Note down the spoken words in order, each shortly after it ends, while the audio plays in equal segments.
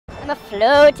a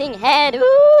floating head.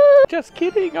 Ooh. Just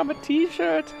kidding, I'm a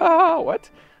t-shirt. Ah, what?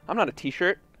 I'm not a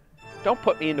t-shirt. Don't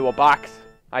put me into a box.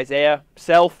 Isaiah,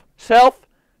 self,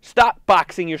 stop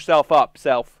boxing yourself up,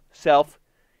 self.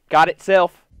 Got it,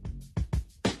 self?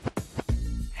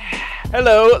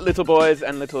 Hello, little boys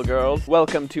and little girls.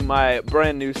 Welcome to my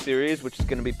brand new series, which is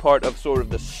going to be part of sort of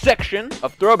the section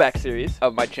of Throwback series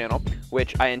of my channel,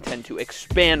 which I intend to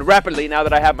expand rapidly now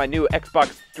that I have my new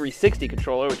Xbox 360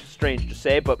 controller, which is strange to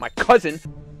say, but my cousin...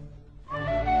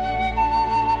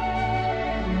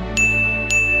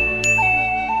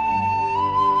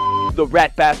 the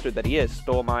rat bastard that he is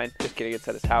stole mine. Just kidding, it's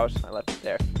at his house. I left it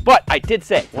there. But I did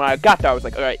say, when I got there, I was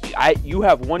like, all right, you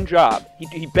have one job.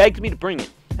 He begged me to bring it.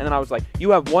 And then I was like,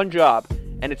 you have one job,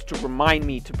 and it's to remind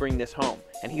me to bring this home.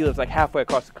 And he lives like halfway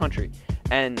across the country.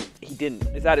 And he didn't.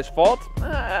 Is that his fault?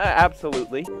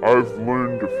 Absolutely. I've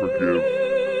learned to forgive.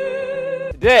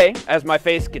 Today, as my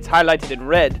face gets highlighted in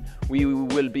red, we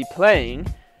will be playing...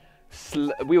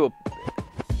 We are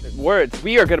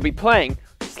going to be playing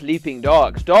sleeping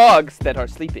dogs. Dogs that are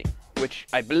sleeping. Which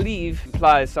I believe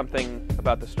implies something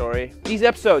about the story. These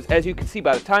episodes, as you can see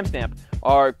by the timestamp,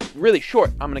 are really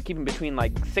short. I'm gonna keep them between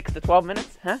like 6 to 12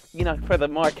 minutes, huh? You know, for the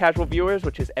more casual viewers,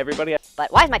 which is everybody.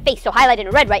 But why is my face so highlighted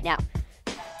in red right now?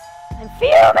 I'm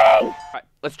fuming! Alright,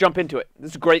 let's jump into it.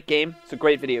 This is a great game. It's a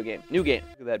great video game. New game.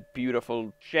 Look at that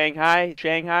beautiful Shanghai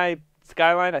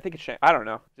skyline. I think it's Shanghai. I don't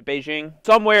know. It's Beijing.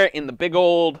 Somewhere in the big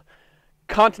old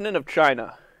continent of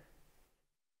China.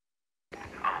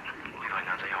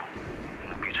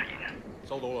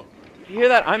 You hear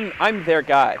that? I'm their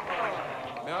guy.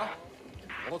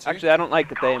 Actually, I don't like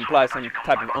that they imply some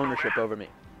type of ownership over me.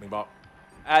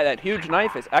 That huge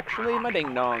knife is actually my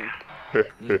ding dong.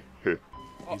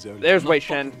 There's Wei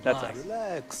Shen. That's us.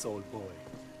 Relax, old boy.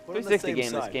 360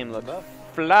 game. This game looks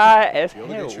fly as hell.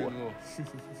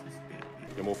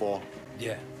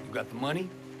 Yeah, you got the money?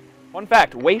 Fun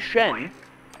fact: Wei Shen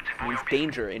means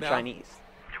danger in Chinese.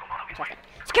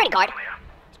 Security guard.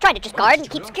 He's trying to just guard and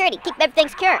keep security, keep everything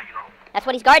secure. That's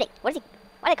what he's guarding. What is he?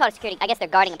 Why do they call it security? I guess they're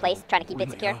guarding a place, trying to keep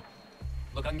it secure.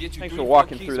 Look, I can get you Thanks for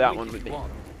walking through that one with me.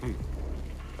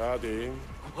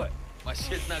 What? My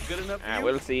shit's not good enough for you?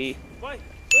 We'll see.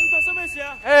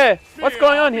 Hey, what's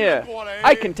going on here?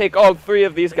 I can take all 3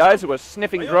 of these guys who are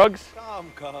sniffing drugs.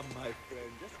 Come, my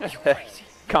friend.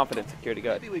 Confident security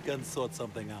guard. Maybe we can sort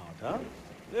something out, huh?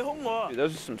 Dude,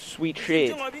 those are some sweet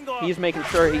shades. He's making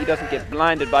sure he doesn't get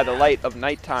blinded by the light of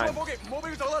nighttime.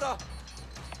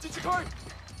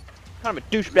 Kind of a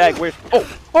douchebag. Where's...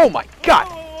 Oh my God!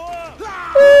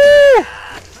 Woo!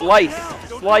 Slice.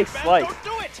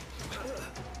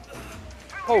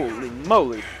 Holy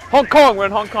moly! Hong Kong. We're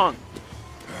in Hong Kong.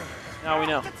 Now we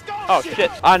know. Oh shit!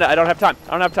 I don't have time.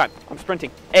 I'm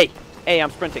sprinting. Hey,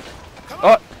 I'm sprinting.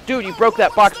 Oh, dude, you broke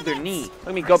that box with your knee.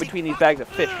 Let me go between these bags of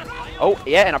fish. Oh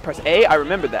yeah, and I press A. I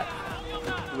remember that.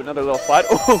 Do another little slide.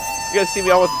 Oh. You guys see me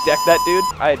almost deck that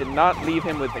dude? I did not leave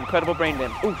him with incredible brain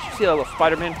damage. Ooh, you see that little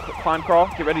Spider-Man climb crawl?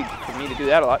 Get ready for me to do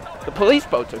that a lot. The police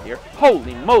boats are here.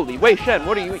 Holy moly, Wei Shen,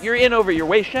 what are you? You're in over your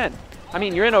Wei Shen. I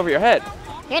mean, you're in over your head.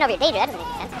 You're in over your danger, that doesn't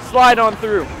make sense. Slide on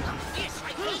through.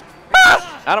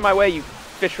 Ah! Out of my way, you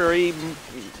fishery.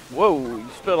 Whoa, you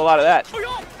spilled a lot of that.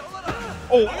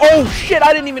 Oh shit,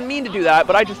 I didn't even mean to do that,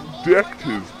 but I just Decked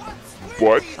his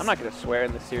butt. I'm not gonna swear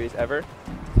in this series ever.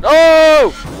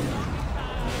 Oh!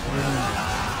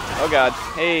 Oh God.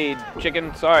 Hey,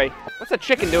 chicken. Sorry. What's a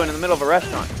chicken doing in the middle of a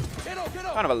restaurant?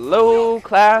 Kind of a low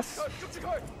class.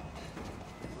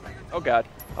 Oh God.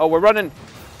 Oh, we're running.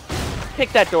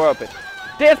 Kick that door open.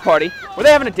 Dance party? Were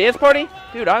they having a dance party?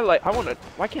 Dude, I want to.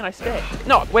 Why can't I stay?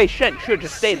 No, Wei Shen should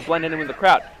just stay blending in with the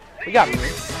crowd. We got me.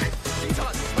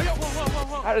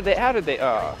 How did they?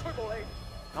 I'm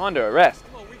under arrest.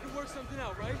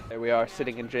 There we are,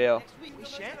 sitting in jail.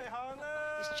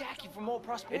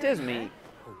 It is me.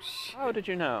 How did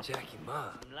you know?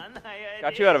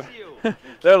 Got you out of...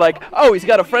 They're like, oh, he's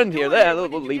got a friend here.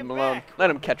 We'll leave him alone. Let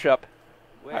him catch up.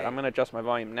 Alright, I'm going to adjust my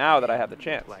volume now that I have the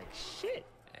chance. Shit.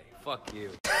 Hey, fuck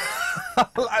you.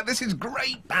 This is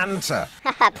great banter.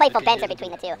 Playful banter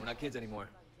between the two. We're not kids anymore.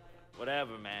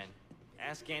 Whatever, man.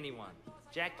 Ask anyone.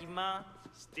 Jackie Ma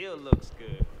still looks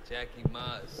good. Jackie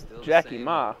Ma is still Jackie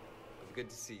Ma. Good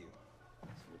to see you.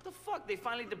 What the fuck? They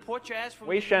finally deport your ass from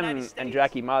Wei the United Shen States? and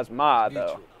Jackie Ma's Ma,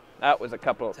 though. That was a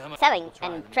couple. Selling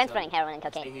and transferring heroin and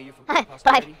Stay cocaine. here from But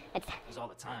prosperity. it's... It's all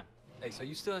the time. Hey, so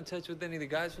you still in touch with any of the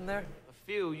guys from there? A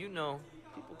few, you know.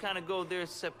 People kind of go their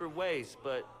separate ways,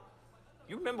 but...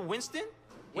 You remember Winston?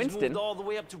 Winston? He's moved all the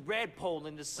way up to Redpole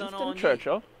in the sun on Winston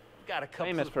Churchill. Got a couple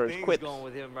Famous of for his things quips. going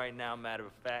with him right now, matter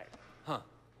of fact. Huh.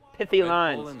 Pithy Red Bull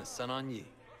lines. and the sun on ye.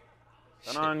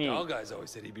 Shit, on you. All guys always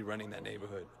said he'd be running that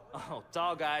neighborhood. Oh,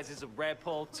 Dog Eyes is a red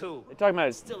pole too. They talking about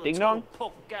his Still a ding total dong?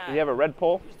 poke guy. Does he have a red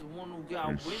pole? He's the one who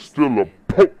got He's Winston. still a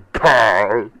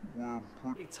poker.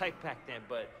 Pretty tight back then,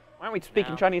 but Why aren't we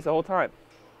speaking now- Chinese the whole time?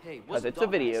 hey, Because wasn't it's a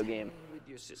Dog video Eyes game. hanging with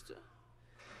your sister?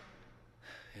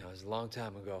 Yeah, it was a long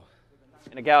time ago.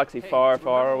 In a galaxy Hey, far, remember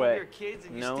far when we away, were kids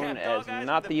and you known stabbed as Dog Eyes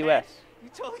not with the a U.S. bat? You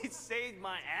totally saved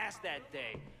my ass that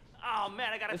day. Oh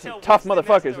man, I gotta There's some tell tough Winston that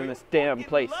motherfuckers story. in this damn Fucking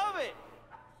place. Love it.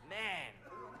 Man,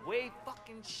 Wei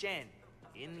fucking Shen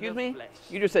in Excuse the me? flesh.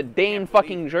 You just said Dane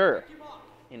fucking Jur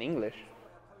in English.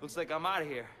 Looks like I'm out of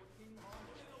here.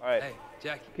 Alright. Hey,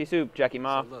 Jackie. Peace soup, Jackie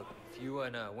Ma. So look, if you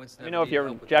and Winston. Let me know if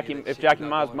you're Jackie, if Jackie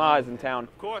Ma's Ma is in town.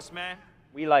 Of course, man.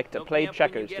 We like to Look play me up when you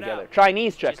checkers get together. out.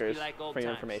 Chinese Just be checkers, like old for your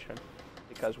times. information.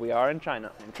 Because we are in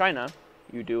China. In China,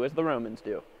 you do as the Romans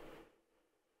do.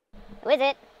 Who is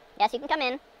it? Yes, you can come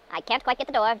in. I can't quite get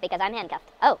the door because I'm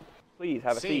handcuffed. Oh, Please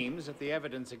have a seat. Seems that the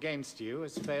evidence against you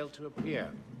has failed to appear.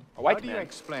 A white How do you man.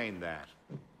 explain that?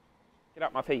 Get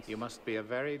out my face. You must be a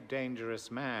very dangerous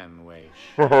man, Wei.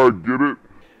 Haha, get it?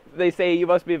 They say you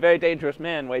must be a very dangerous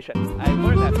man, Wei Shen. I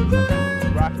learned that from some friends,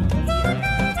 Rocky Lee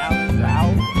and Al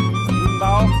Zhao,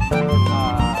 Yunbao.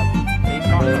 They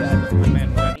taught me that.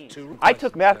 I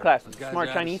took math classes with Those guys smart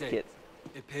are out of Chinese shape. kids.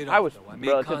 It paid I off, was though. made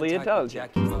relatively contact with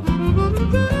intelligent. Jackie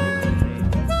Ma.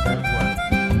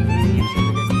 You said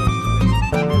to get close to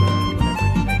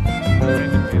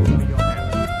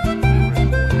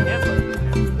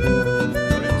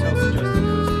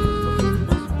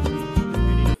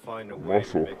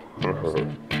Muscle.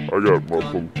 I got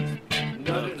muscle.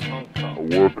 I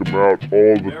work him out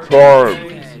all the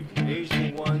time.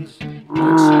 Asian ones.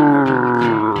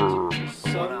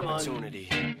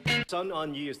 Sun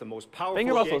on Yi is the most powerful.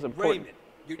 Finger muscle is important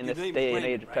Your in this name's day and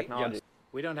Raymond, age of right? technology. Yes.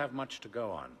 We don't have much to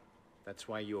go on. That's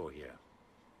why you're here.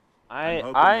 I I'm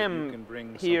hoping that you am can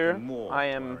bring here. something more I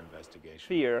to am our investigation.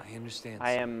 fear. I understand.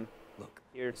 I sir. am Look,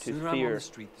 here the to sooner I'm on fear. the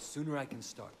street, the sooner I can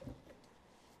start.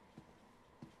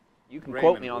 You can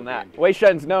Raymond quote me will on be that. in here. Wei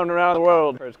Shen's known around the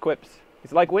world for his quips.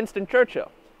 He's like Winston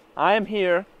Churchill. I am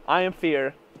here. I am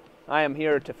fear. I am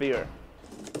here to fear.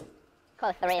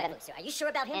 quoth the Raven. Sir, are you sure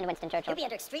about him? And Winston Churchill. He'll be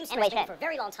under extreme And stress Wei training Shen. for a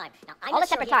very long time. Now, I'm All not at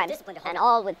sure separate he has times, discipline to hold and him.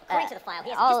 all with, According to the file, he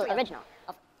has a all history original.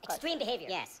 of extreme behavior.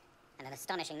 Yes, and an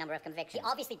astonishing number of convictions. He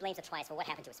obviously blames us twice for what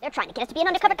happened to his They're trying to get us to be an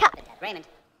undercover cop. Raymond,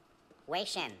 Wei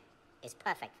Shen is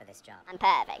perfect for this job. I'm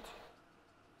perfect.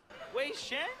 Wei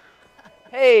Shen?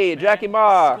 Hey, Jackie This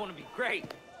Ma. is gonna be great.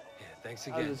 Yeah, thanks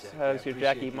again, How's, Jackie. how's I your appreciate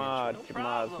Jackie the Ma? intro. No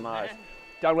problem, man.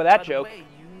 Done with that By the joke. way,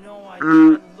 you know I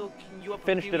tried looking you up a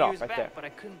Finished few it off years right back, there. But I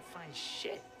couldn't find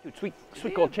shit. Dude, sweet Yeah,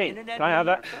 gold chain. internet Can I have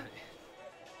that?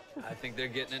 I think they're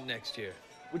getting it next year.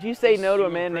 Would you say Just no to you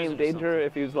a man named imprison Danger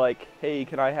if he was like, hey,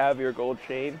 can I have your gold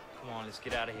chain? Come on, let's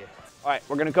get out of here. Alright,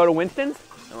 we're gonna go to Winston's,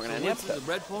 and we're gonna end the Winston's episode.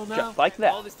 a red pole now? Just like All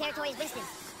that. this territory is Winston's.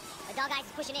 The Dog Eyes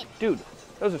is pushing in. Dude,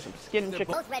 those are some skin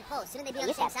chicken. Both red poles. Shouldn't they be on the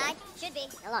Yes, same that's side? Should be.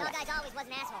 No longer. Dog Eyes always was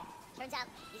an asshole. Turns out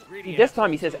he's a Greedy This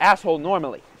time he says asshole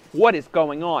normally. What is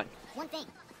going on? One thing.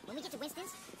 When we get to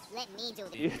Winston's, let me do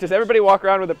the Does everybody walk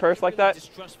around with a purse like that?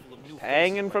 distrustful of new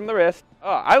Hanging from the wrist. Oh,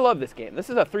 I love this game. This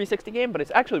is a 360 game, but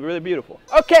it's actually really beautiful.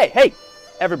 Okay, hey,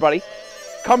 everybody.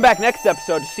 Come back next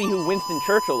episode to see who Winston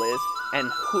Churchill is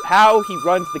and how he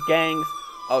runs the gangs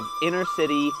of inner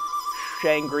city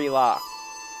Shangri-La.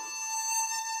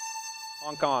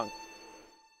 Hong Kong.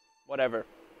 Whatever.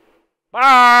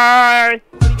 Bye!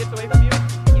 Nobody gets away from you?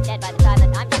 You're dead by the time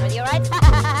that I'm done with you, right?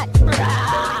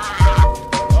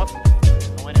 Oh,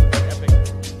 I went in for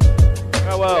epic.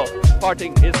 Farewell,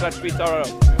 parting is such sweet sorrow.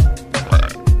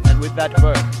 And with that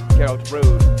word, Geralt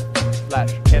rode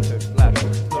 / entered